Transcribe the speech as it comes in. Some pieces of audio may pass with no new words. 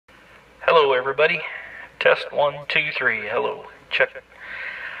Hello everybody. Test 1, 2, 3. Hello. Check.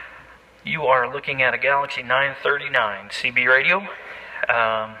 You are looking at a Galaxy 939 CB radio.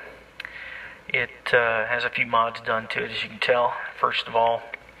 It has a few mods done to it, as you can tell. First of all,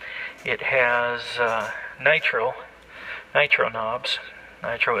 it has Nitro knobs,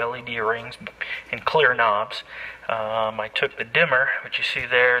 Nitro LED rings, and clear knobs. I took the dimmer, which you see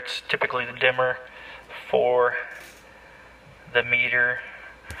there. It's typically the dimmer for the meter,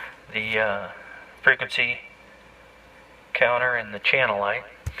 the frequency counter, and the channel light,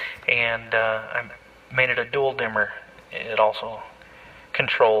 and I made it a dual dimmer. It also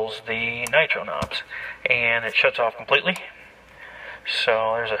controls the Nitro knobs, and it shuts off completely.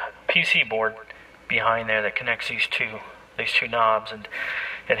 So there's a PC board behind there that connects these two knobs, and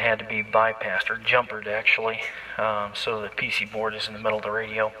it had to be bypassed or jumpered actually, so the PC board is in the middle of the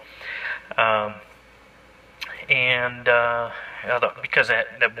radio. Because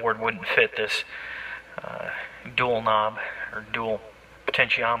that board wouldn't fit this dual knob or dual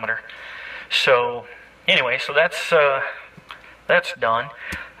potentiometer. So anyway, so that's done.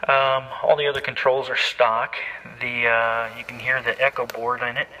 All the other controls are stock. You can hear the echo board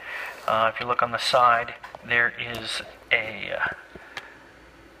in it. If you look on the side, there is a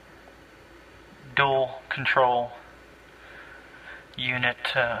dual control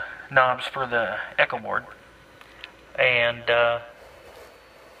unit knobs for the echo board. And of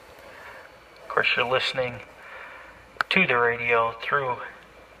course you're listening to the radio through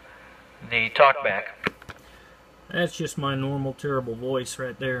the talkback. That's just my normal terrible voice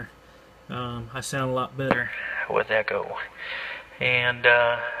right there. I sound a lot better with echo. And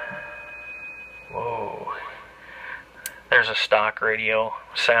whoa, there's a stock radio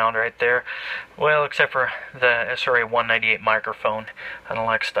sound right there. Well, except for the SRA-198 microphone. I don't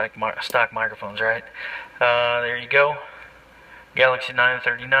like stock microphones, right? There you go. Galaxy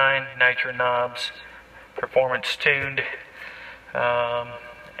 939, Nitro knobs, performance tuned,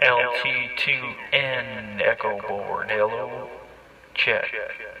 LT2N echo board. Hello, check.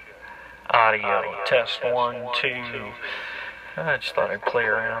 Audio, test 1, 2. I just thought I'd play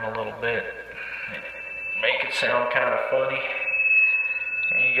around a little bit, make it sound kind of funny,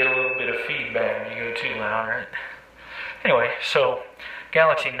 and you get a little bit of feedback when you go too loud, right? Anyway, so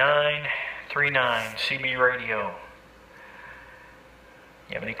Galaxy 939 CB radio.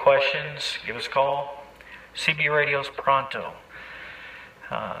 You have any questions, give us a call. CB Radios Pronto.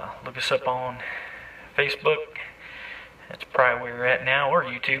 Look us up on Facebook. That's probably where you're at now, or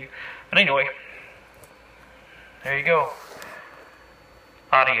YouTube. But anyway, there you go.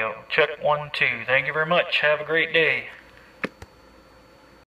 Audio, check 1, 2. Thank you very much. Have a great day.